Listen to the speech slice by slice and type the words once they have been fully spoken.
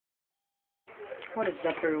What is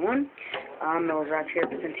up, everyone? Melrap here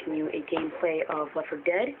presenting you a gameplay of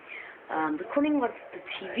L4D. Recording with the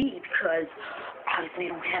TV because obviously I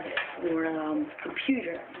don't have it for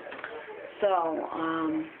computer. So,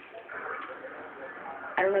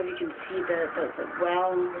 I don't know if you can see the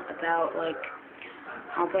well about like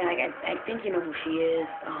how I'm playing. Like I think you know who she is.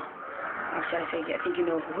 Actually, I think you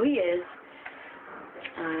know who he is.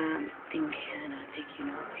 I think you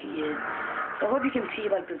know who he is. So I hope you can see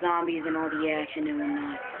like the zombies and all the action and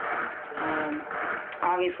whatnot.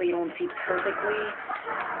 Obviously you don't see perfectly,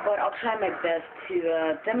 but I'll try my best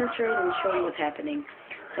to demonstrate and show you what's happening.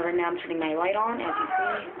 So right now I'm turning my light on, as you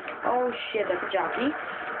see. Oh shit, that's a jockey.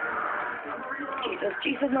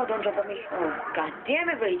 Jesus, no, don't jump on me. Oh, god damn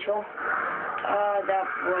it, Rachel. That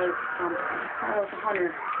was something. Oh, it's a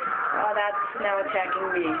hunter. That's now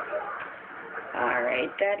attacking me. Alright,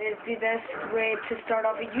 that is the best way to start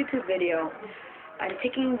off a YouTube video. I'm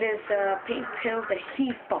taking this pink pill that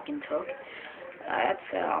he fucking took. That's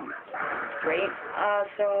great.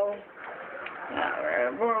 So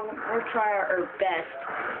we'll try our best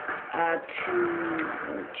to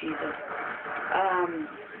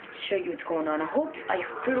show you what's going on. I hope I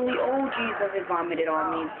literally, oh Jesus, it vomited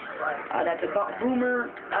on me. That's a boomer.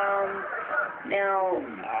 Now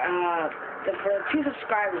for the 2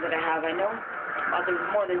 subscribers that I have, I know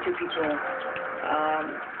there's more than 2 people. Jesus,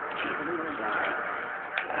 I'm gonna die.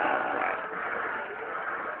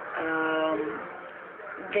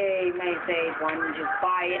 They might say, why don't you just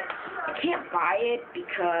buy it? I can't buy it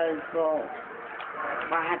because, well,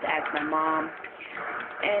 I have to ask my mom,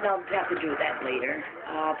 and I'll have to do that later.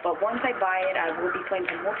 But once I buy it, I will be playing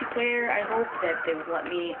some multiplayer. I hope that they would let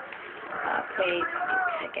me play. Get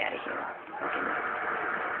the heck out of here.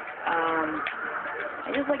 I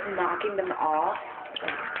just like knocking them off,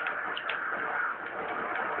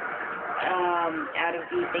 out of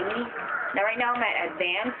the thingy. Now right now I'm at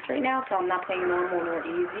advanced right now, so I'm not playing normal nor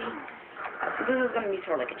easy. So this is going to be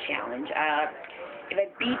sort of like a challenge. If I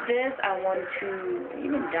beat this, I want to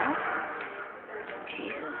even die.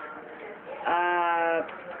 Jesus.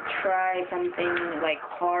 Try something like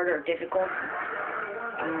hard or difficult.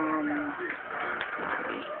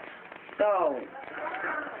 So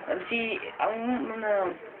let's see. I'm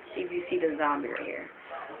gonna see if you see the zombie right here.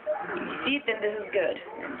 If you see it, then this is good.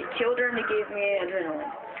 They killed her and they gave me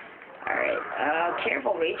adrenaline. Alright,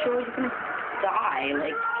 careful, Rachel. You're gonna die,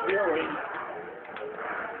 like, really.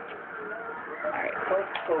 Alright,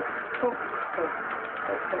 poke.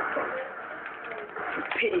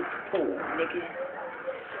 Pity pool, nigga.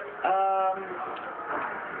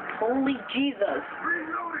 Holy Jesus.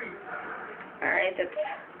 Alright, that's...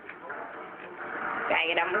 Dang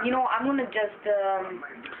it, I'm gonna just,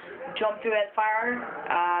 jump through that fire,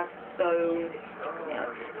 so, yeah.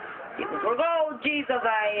 Oh, Jesus,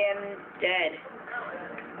 I am dead.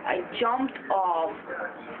 I jumped off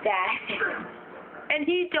that, and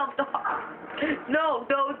he jumped off. No,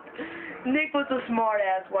 Nick was a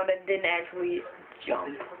smart-ass one that didn't actually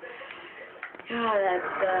jump. God,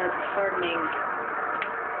 that's hardening.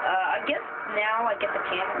 I guess now I get the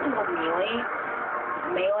camera and go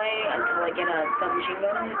melee until I get a submachine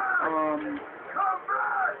gun.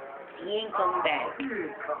 He ain't coming back.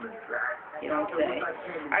 You don't say.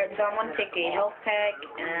 Alright, so I'm gonna take a health pack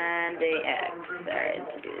and a axe. Alright,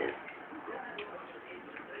 let's do this.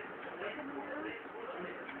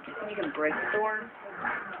 You can break the door?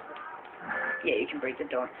 Yeah, you can break the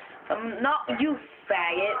door. Not you,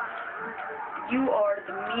 faggot. You are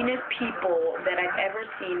the meanest people that I've ever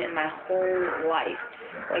seen in my whole life.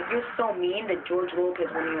 Like, you're so mean that George Lopez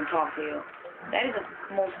won't even talk to you. That is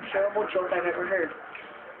the most terrible joke I've ever heard.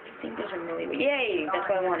 I think there's a really... Yay! That's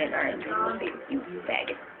what I wanted. Alright, let's see. You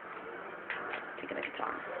faggot. Taking the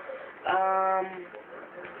guitar.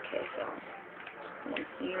 Okay, so... one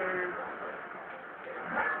here.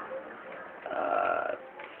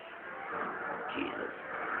 Jesus.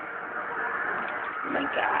 Oh my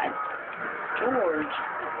god.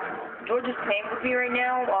 George is playing with me right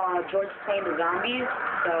now. George is playing the zombies.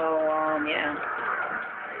 So, yeah.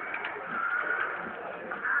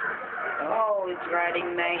 Oh, it's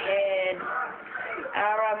riding my head. I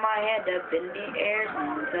ride my head up in the air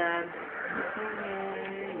sometimes.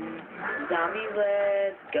 Zombies,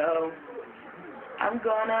 let's go. I'm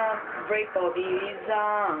gonna break all these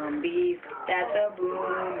zombies. That's a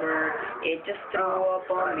boomer. It just threw up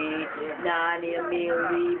on me. 90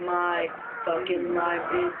 my fucking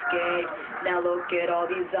life is gay. Now look at all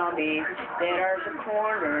these zombies that are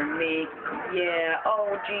cornering me. Yeah,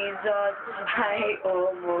 oh Jesus, I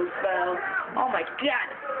almost fell. Oh my god.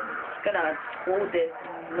 Gonna hold it,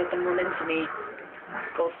 let them run into me.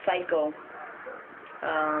 Go psycho.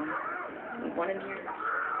 One in here?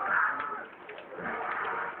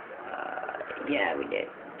 Yeah, we did.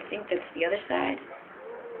 I think that's the other side.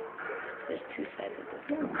 There's two sides of the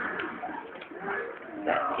boomer.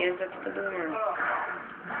 Yes, that's the boomer.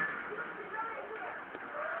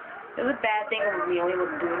 There's a bad thing with melee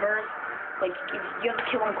with boomers. Like, you have to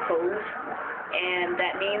kill them close, and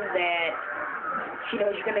that means that, you know,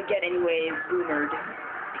 you're gonna get anyways boomered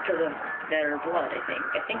because of their blood, I think.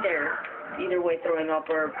 I think they're either way throwing up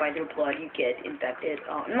or by their blood you get infected.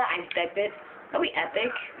 Not infected. That'll be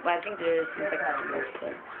epic, but I think there's infected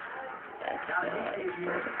multiplayer. That's,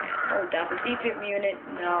 oh, that was defib unit.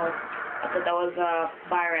 No. I thought that was,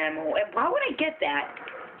 fire ammo. And why would I get that?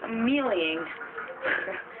 I'm meleeing.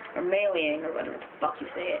 Or meleeing, or whatever the fuck you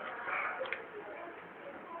say it.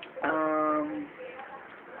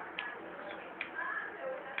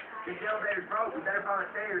 This elevator's broke. We better find the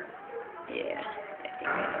stairs. Yeah. I think I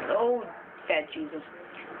know. Oh, fat Jesus.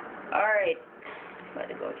 Alright.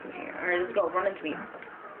 Let it go through here. Alright, let's go. Run into me.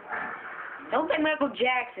 That looks like Michael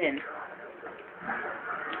Jackson.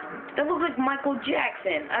 That looks like Michael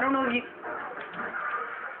Jackson. I don't know if you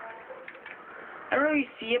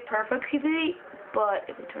see it perfectly, but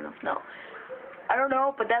if we turn off, no. I don't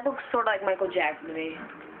know, but that looks sort of like Michael Jackson to me.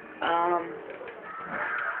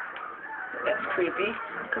 That's creepy,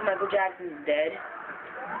 because Michael Jackson's dead.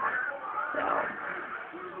 So.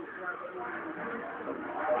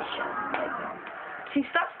 See,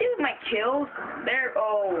 stop stealing my kills. There,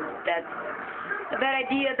 oh, that's a bad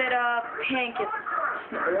idea that, Pink is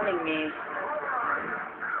owning me.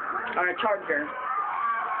 Or a charger.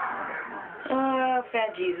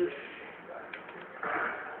 Fat Jesus.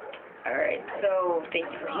 Alright, so, thank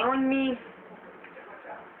you for healing me.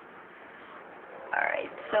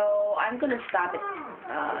 Alright, so, I'm gonna stop at, I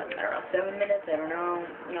don't know, 7 minutes, I don't know.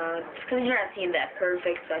 Just because you're not seeing that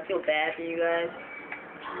perfect, so I feel bad for you guys.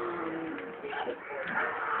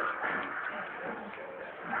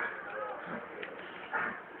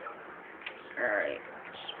 Alright,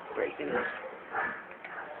 just break through this.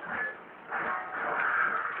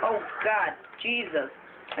 Oh God, Jesus.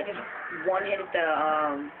 I just one-hit the,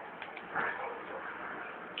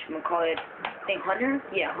 whatchamacallit, I think Hunter?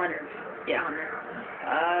 Yeah, Hunter. Yeah, Hunter.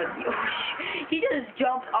 He just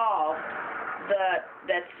jumped off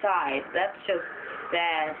that side. That's just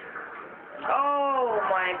sad. Oh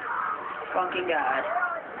my fucking God.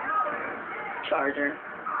 Charger.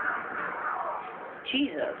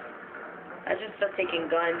 Jesus. I just start taking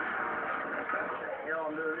guns. You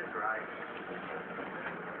don't do this right.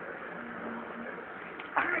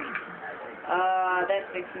 Alright. That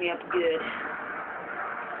fixed me up good.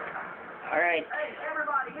 Alright. Hey,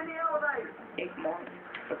 everybody, in the elevator! Hey, come on.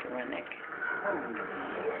 Fucking redneck.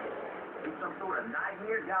 It's some sort of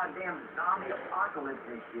nightmare, goddamn zombie apocalypse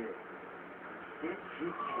and shit. Shit. What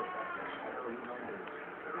are you gonna do?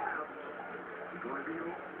 You gonna do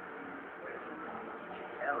it?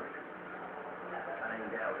 Alex. My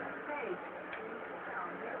name's Alex. Hey.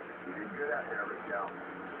 You did good out there, let's go.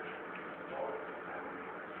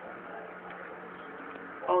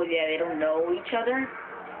 Oh yeah, they don't know each other,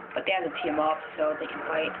 but they have to team up so they can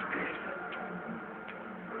fight.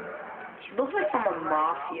 She looks like from a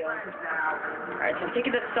mafia. Alright, so I'm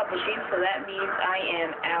taking the submachine, so that means I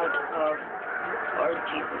am out of... Oh,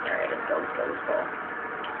 Jesus. Alright, let's go.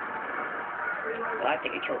 Well, I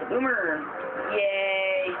think I killed the boomer.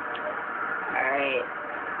 Yay. Alright.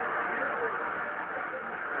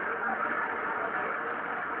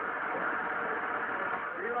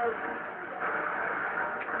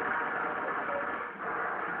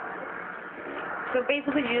 So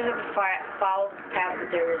basically, you just have to follow the path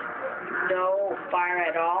that there is no fire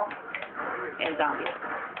at all, and zombies. Is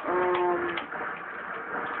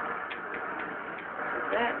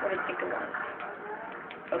that what I think it was?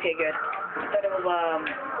 Okay, good. I thought it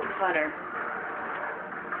was, Hunter.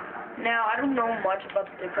 Now, I don't know much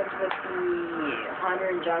about the difference with the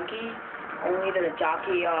Hunter and Junkie, only that the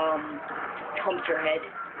Jockey, humps your head,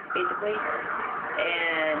 basically,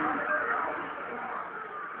 and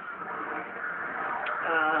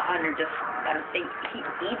Hunter just, I don't think he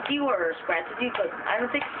eats you or scratches you, because I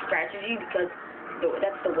don't think he scratches you because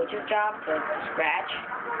that's the witch's job, to scratch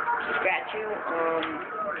you,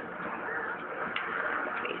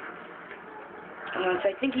 so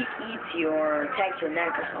I think he eats you or attacks your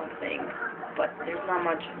neck or something, but there's not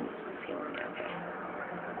much feeling there, okay.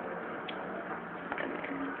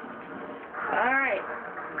 Alright,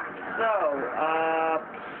 so,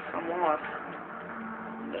 I'm lost.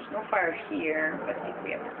 There's no fire here, but I think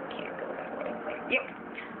we can't go that way. Yep.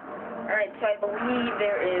 Alright, so I believe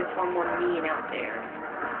there is one more mean out there.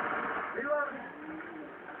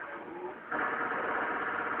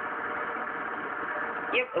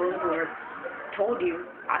 Yep, it was a mover. Told you.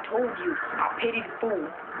 I told you. I pity the fool.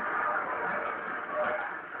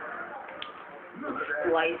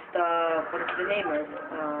 Spliced, what is the name of it?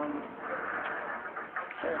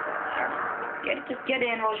 Just get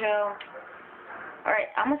in, Rochelle. Alright,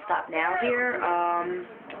 I'm gonna stop now here.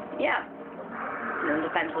 Yeah. The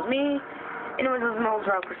defense was me. Anyways, this is Moles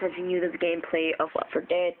Rock presenting you this gameplay of Left 4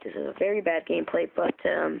 Dead. This is a very bad gameplay, but,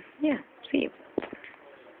 yeah, see you.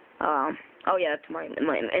 Oh yeah, that's my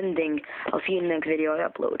ending. I'll see you in the next video I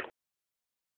upload.